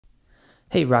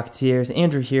Hey Rocketeers,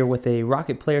 Andrew here with a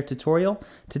Rocket Player tutorial.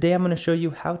 Today I'm going to show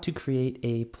you how to create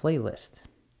a playlist.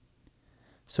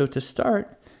 So to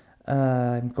start,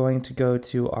 I'm going to go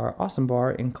to our Awesome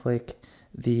bar and click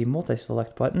the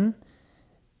multi-select button.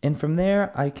 And from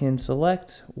there I can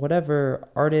select whatever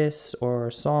artists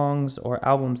or songs or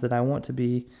albums that I want to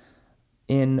be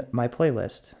in my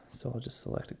playlist. So I'll just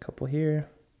select a couple here.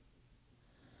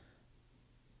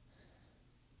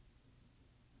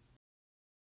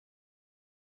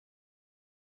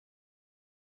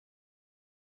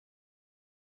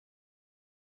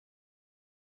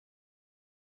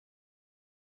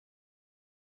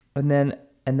 And then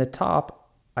in the top,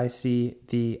 I see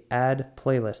the Add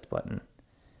Playlist button.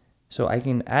 So I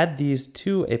can add these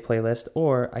to a playlist,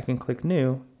 or I can click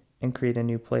New and create a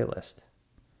new playlist.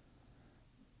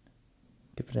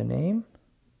 Give it a name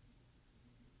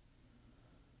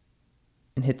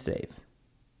and hit Save.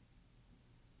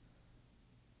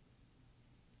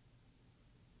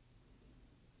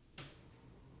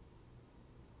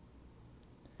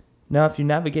 Now if you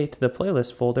navigate to the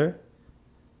playlist folder,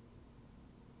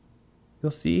 you'll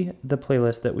see the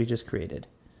playlist that we just created.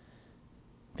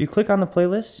 If you click on the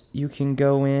playlist, you can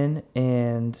go in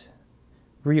and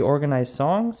reorganize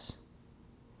songs,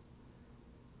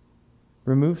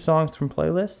 remove songs from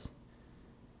playlists,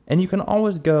 and you can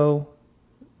always go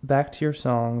back to your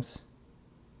songs,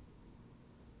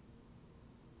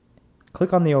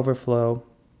 click on the overflow,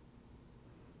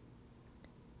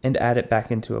 and add it back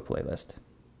into a playlist.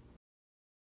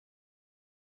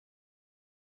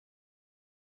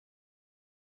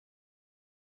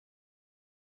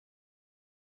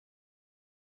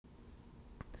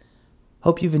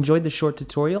 Hope you've enjoyed the short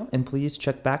tutorial, and please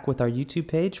check back with our YouTube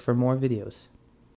page for more videos.